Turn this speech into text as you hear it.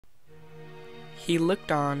He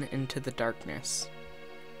looked on into the darkness.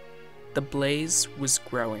 The blaze was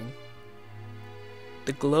growing.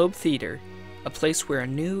 The Globe Theatre, a place where a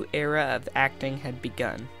new era of acting had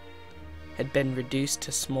begun, had been reduced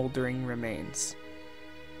to smoldering remains.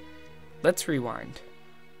 Let's rewind.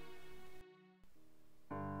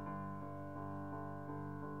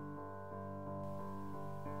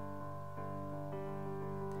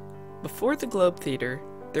 Before the Globe Theatre,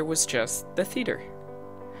 there was just the theatre.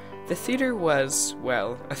 The theatre was,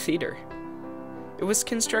 well, a theatre. It was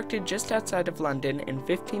constructed just outside of London in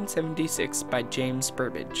 1576 by James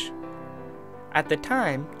Burbage. At the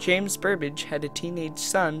time, James Burbage had a teenage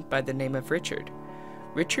son by the name of Richard.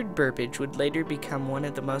 Richard Burbage would later become one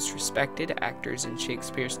of the most respected actors in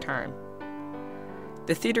Shakespeare's time.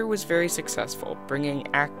 The theatre was very successful, bringing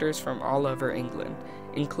actors from all over England,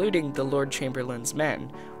 including the Lord Chamberlain's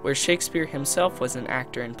Men, where Shakespeare himself was an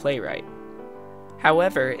actor and playwright.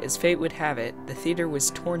 However, as fate would have it, the theatre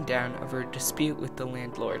was torn down over a dispute with the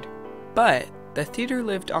landlord. But the theatre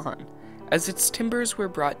lived on, as its timbers were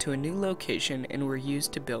brought to a new location and were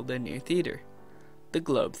used to build a new theatre, the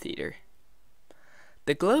Globe Theatre.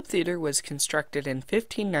 The Globe Theatre was constructed in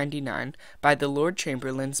 1599 by the Lord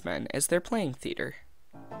Chamberlain's Men as their playing theatre.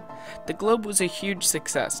 The Globe was a huge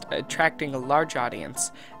success, attracting a large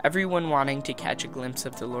audience, everyone wanting to catch a glimpse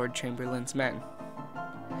of the Lord Chamberlain's Men.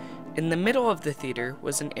 In the middle of the theatre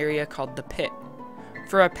was an area called the Pit.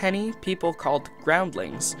 For a penny, people called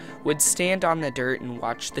groundlings would stand on the dirt and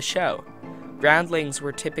watch the show. Groundlings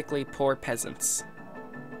were typically poor peasants.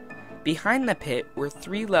 Behind the pit were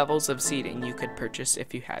 3 levels of seating you could purchase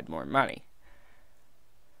if you had more money.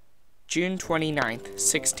 June 29th,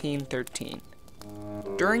 1613.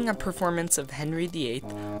 During a performance of Henry VIII,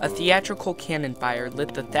 a theatrical cannon fire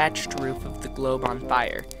lit the thatched roof of the Globe on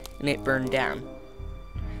fire, and it burned down.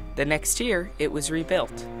 The next year, it was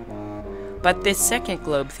rebuilt. But this second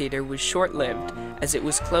Globe Theatre was short-lived, as it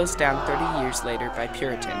was closed down 30 years later by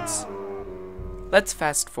Puritans. Let's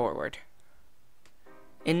fast forward.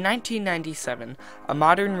 In 1997, a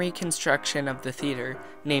modern reconstruction of the theatre,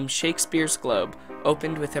 named Shakespeare's Globe,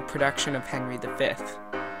 opened with a production of Henry V.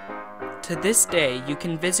 To this day, you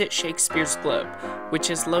can visit Shakespeare's Globe,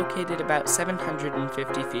 which is located about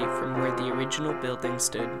 750 feet from where the original building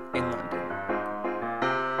stood in London.